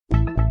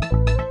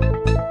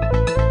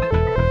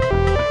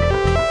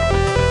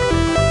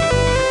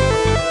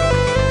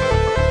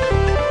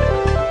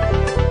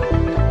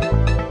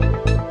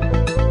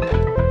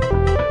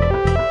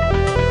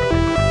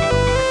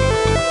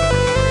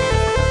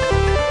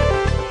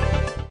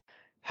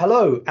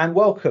Hello and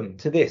welcome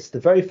to the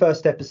very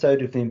first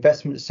episode of the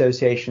Investment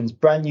Association's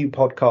brand new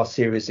podcast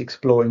series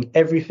exploring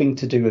everything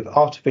to do with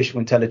artificial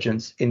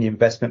intelligence in the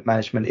investment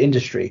management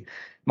industry.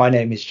 My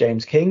name is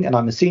James King and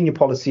I'm a senior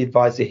policy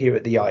advisor here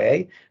at the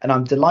IA, and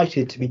I'm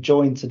delighted to be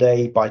joined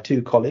today by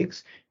two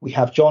colleagues. We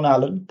have John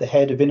Allan, the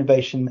head of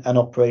innovation and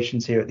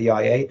operations here at the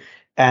IA,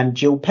 and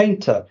Gill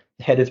Painter,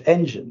 the head of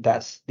Engine,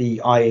 that's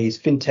the IA's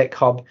fintech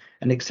hub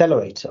and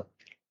accelerator.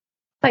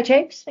 Hi,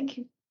 James. Thank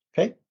you.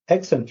 Okay.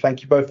 Excellent.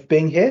 Thank you both for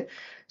being here.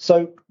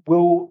 So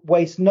we'll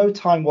waste no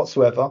time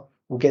whatsoever.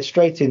 We'll get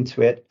straight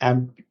into it.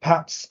 And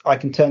perhaps I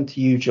can turn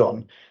to you,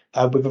 John,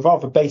 with a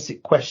rather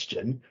basic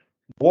question.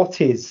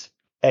 What is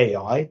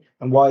AI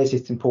and why is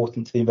it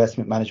important to the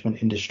investment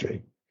management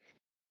industry?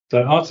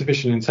 So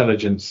artificial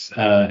intelligence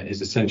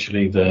is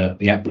essentially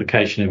the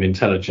application of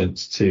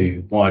intelligence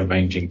to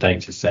wide-ranging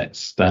data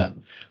sets that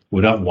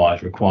would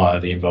otherwise require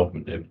the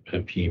involvement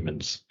of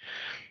humans.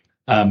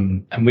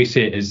 And we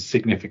see it as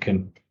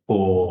significant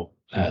for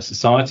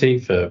society,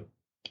 for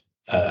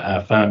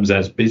our firms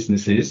as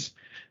businesses,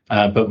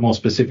 but more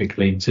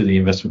specifically to the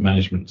investment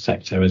management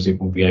sector, as it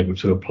will be able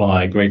to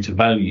apply greater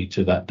value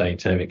to that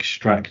data,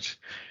 extract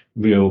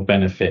real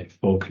benefit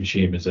for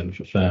consumers and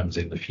for firms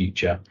in the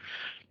future.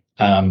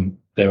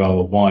 There are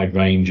a wide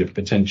range of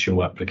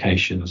potential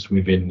applications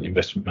within the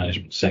investment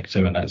management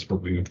sector, and that's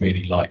what we would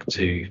really like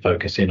to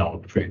focus in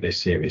on through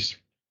this series.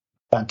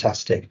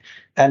 Fantastic.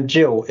 And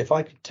Gill, if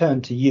I could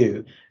turn to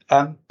you,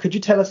 could you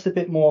tell us a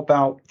bit more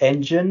about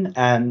Engine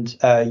and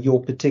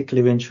your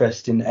particular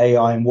interest in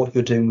AI and what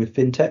you're doing with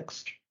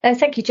fintechs?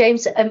 Thank you,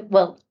 James.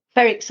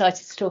 Very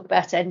excited to talk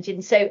about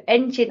Engine. So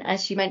Engine,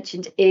 as you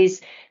mentioned, is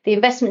the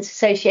Investment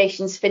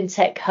Association's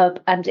fintech hub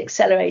and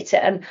accelerator.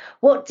 And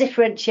what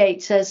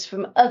differentiates us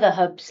from other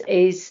hubs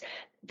is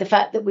the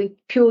fact that we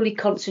purely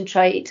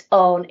concentrate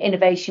on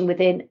innovation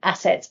within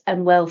asset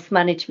and wealth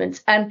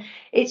management. And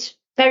it's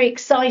very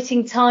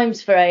exciting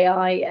times for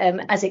AI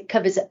as it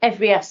covers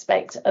every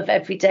aspect of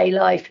everyday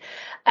life.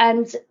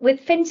 And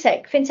with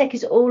fintech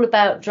is all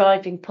about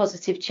driving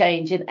positive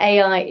change, and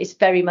AI is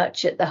very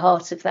much at the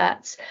heart of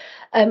that.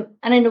 And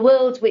in a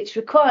world which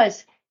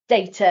requires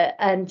data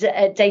and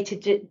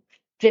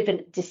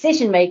data-driven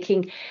decision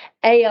making,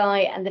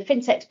 AI and the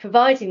fintechs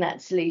providing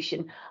that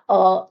solution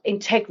are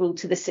integral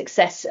to the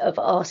success of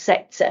our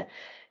sector.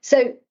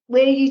 So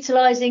we're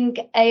utilising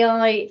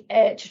AI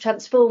to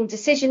transform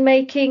decision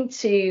making,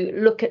 to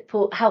look at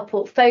how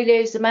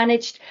portfolios are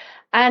managed,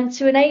 and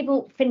to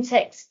enable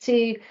fintechs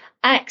to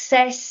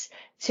access,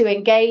 to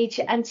engage,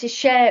 and to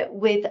share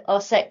with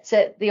our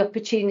sector the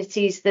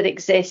opportunities that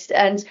exist.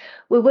 And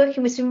we're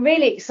working with some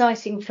really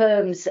exciting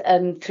firms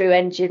through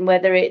Engine,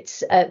 whether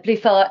it's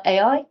Bluefire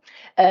AI,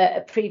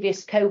 a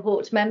previous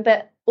cohort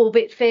member,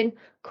 OrbitFin,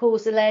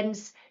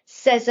 CausaLens,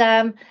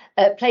 Sesam,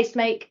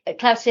 Placemake,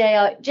 Cloudty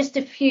AI, just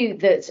a few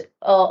that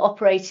are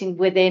operating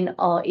within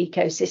our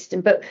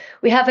ecosystem. But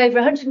we have over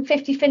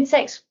 150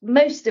 fintechs,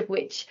 most of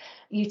which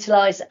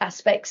utilise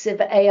aspects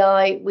of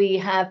AI. We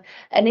have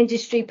an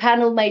industry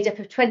panel made up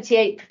of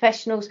 28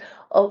 professionals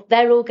of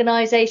their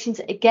organisations,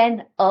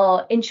 again,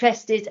 are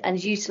interested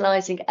and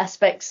utilising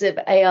aspects of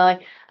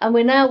AI. And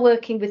we're now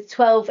working with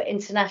 12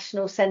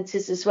 international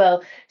centres as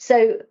well.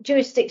 So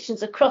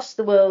jurisdictions across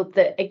the world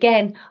that,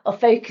 again, are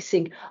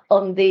focusing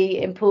on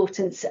the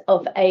importance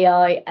of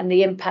AI and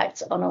the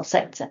impact on our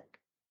sector.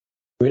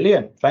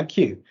 Brilliant. Thank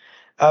you.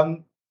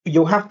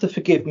 You'll have to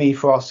forgive me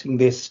for asking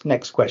this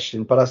next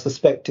question, but I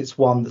suspect it's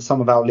one that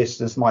some of our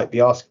listeners might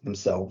be asking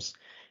themselves.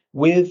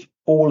 With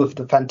all of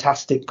the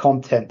fantastic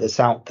content that's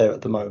out there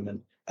at the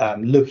moment,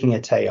 looking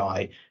at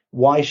AI,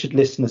 why should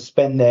listeners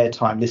spend their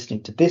time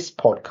listening to this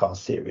podcast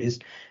series,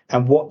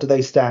 and what do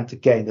they stand to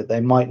gain that they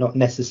might not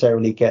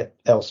necessarily get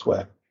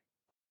elsewhere?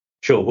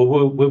 Sure.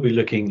 Well, we'll be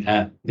looking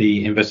at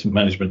the investment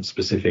management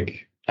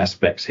specific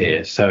aspects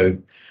here. So,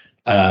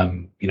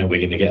 we're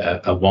going to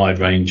get a wide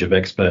range of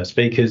expert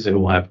speakers who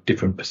will have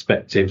different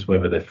perspectives,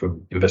 whether they're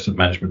from investment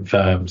management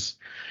firms,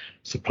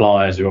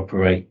 suppliers who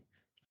operate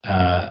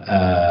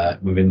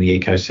within the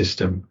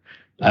ecosystem,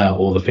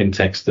 or the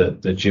fintechs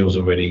that Gill's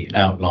already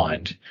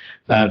outlined,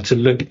 to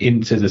look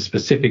into the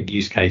specific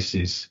use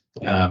cases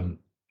of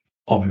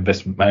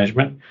investment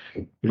management.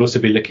 We'll also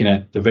be looking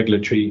at the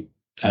regulatory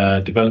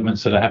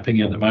developments that are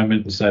happening at the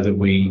moment, so that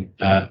we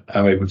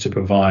are able to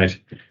provide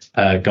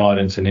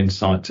guidance and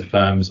insight to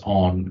firms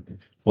on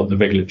what the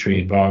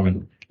regulatory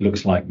environment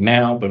looks like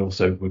now, but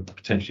also would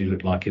potentially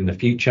look like in the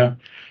future.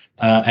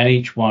 And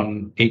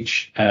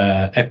each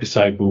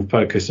episode will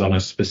focus on a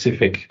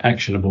specific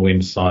actionable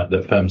insight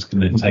that firms can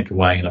then take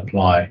away and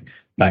apply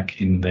back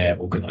in their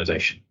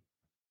organisation.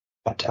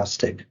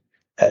 Fantastic.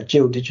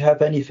 Gill, did you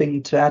have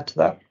anything to add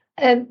to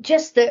that?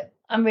 Just that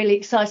I'm really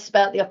excited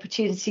about the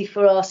opportunity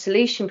for our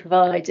solution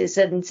providers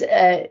and,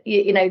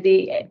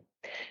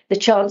 the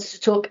chance to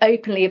talk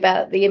openly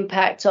about the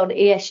impact on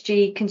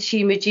ESG,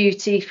 consumer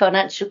duty,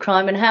 financial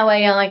crime, and how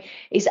AI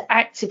is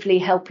actively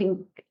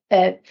helping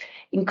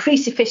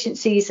increase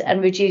efficiencies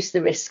and reduce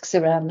the risks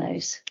around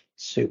those.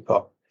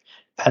 Super.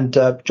 And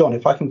John,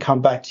 if I can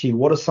come back to you,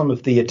 what are some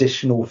of the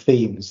additional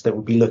themes that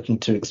we'll be looking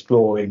to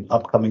explore in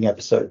upcoming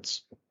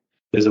episodes?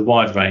 There's a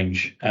wide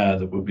range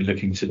that we'll be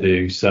looking to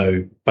do.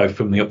 So both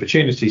from the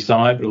opportunity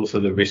side, but also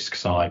the risk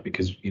side,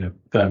 because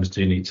firms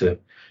do need to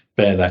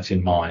bear that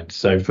in mind.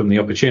 So from the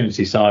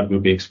opportunity side, we'll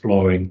be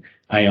exploring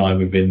AI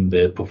within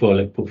the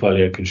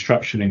portfolio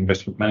construction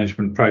investment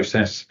management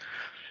process,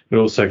 but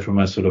also from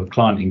a sort of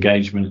client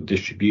engagement and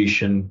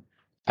distribution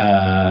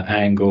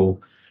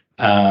angle,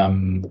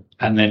 and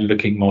then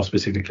looking more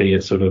specifically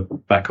at sort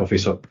of back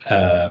office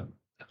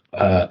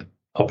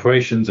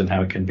operations and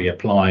how it can be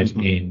applied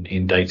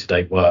in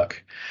day-to-day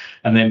work.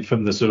 And then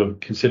from the sort of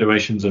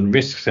considerations and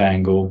risks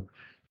angle,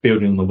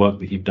 building on the work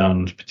that you've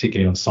done,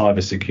 particularly on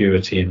cyber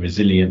security and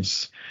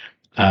resilience,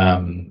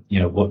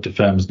 what do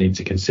firms need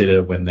to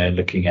consider when they're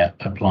looking at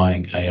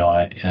applying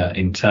AI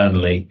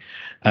internally,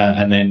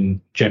 and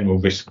then general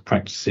risk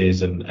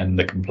practices and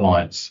the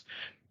compliance.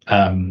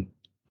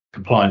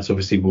 Compliance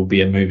obviously will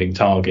be a moving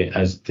target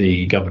as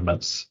the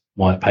government's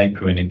white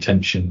paper and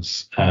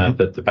intentions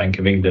that the Bank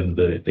of England,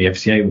 the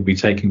FCA will be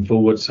taking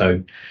forward.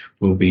 So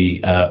we'll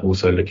be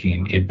also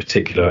looking in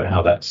particular at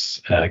how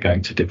that's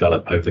going to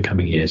develop over the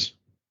coming years.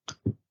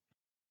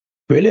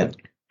 Brilliant.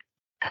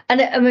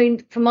 And I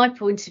mean, from my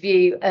point of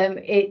view,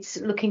 it's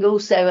looking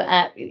also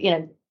at,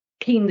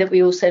 keen that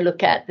we also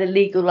look at the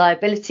legal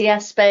liability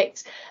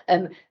aspect,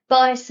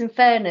 bias and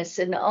fairness,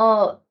 and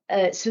our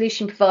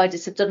solution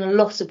providers have done a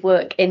lot of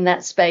work in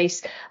that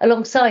space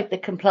alongside the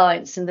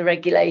compliance and the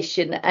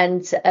regulation,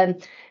 and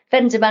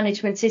vendor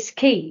management is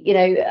key.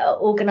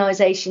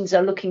 Organisations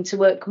are looking to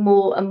work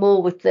more and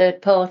more with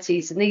third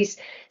parties, and these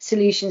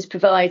solutions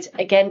provide,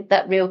 again,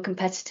 that real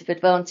competitive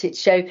advantage.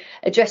 So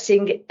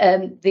addressing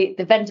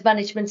the vendor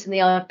management and the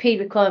IP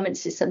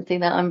requirements is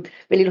something that I'm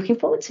really looking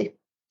forward to.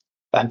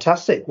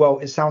 Fantastic. Well,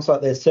 it sounds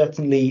like there's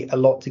certainly a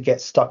lot to get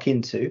stuck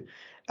into.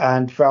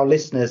 And for our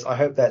listeners, I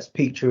hope that's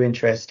piqued your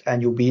interest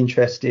and you'll be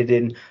interested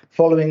in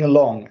following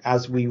along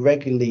as we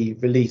regularly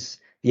release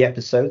the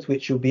episodes,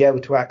 which you'll be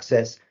able to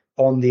access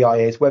on the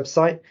IA's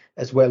website,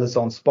 as well as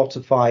on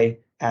Spotify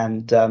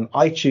and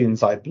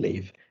iTunes, I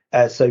believe.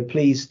 So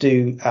please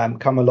do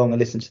come along and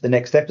listen to the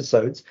next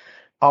episodes.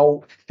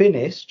 I'll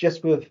finish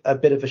just with a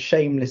bit of a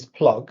shameless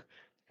plug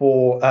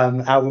for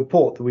our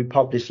report that we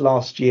published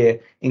last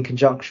year in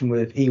conjunction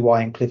with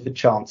EY and Clifford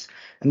Chance.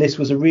 And this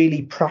was a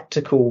really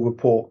practical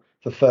report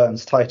for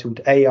firms titled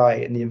AI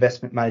in the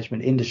investment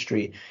management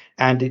industry.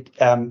 And it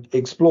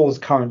explores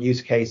current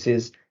use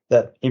cases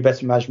that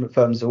investment management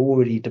firms are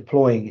already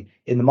deploying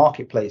in the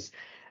marketplace.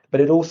 But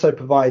it also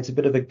provides a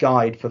bit of a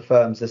guide for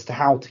firms as to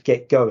how to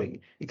get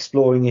going,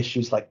 exploring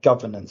issues like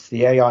governance,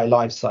 the AI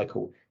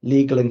lifecycle,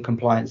 legal and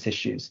compliance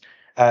issues.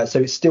 So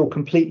it's still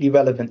completely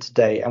relevant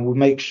today, and we'll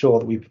make sure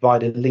that we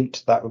provide a link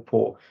to that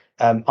report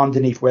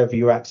underneath wherever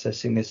you're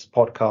accessing this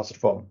podcast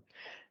from.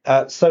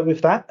 So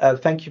with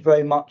that, thank you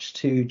very much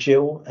to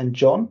Gill and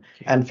John,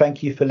 and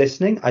thank you for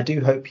listening. I do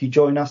hope you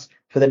join us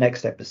for the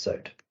next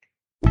episode.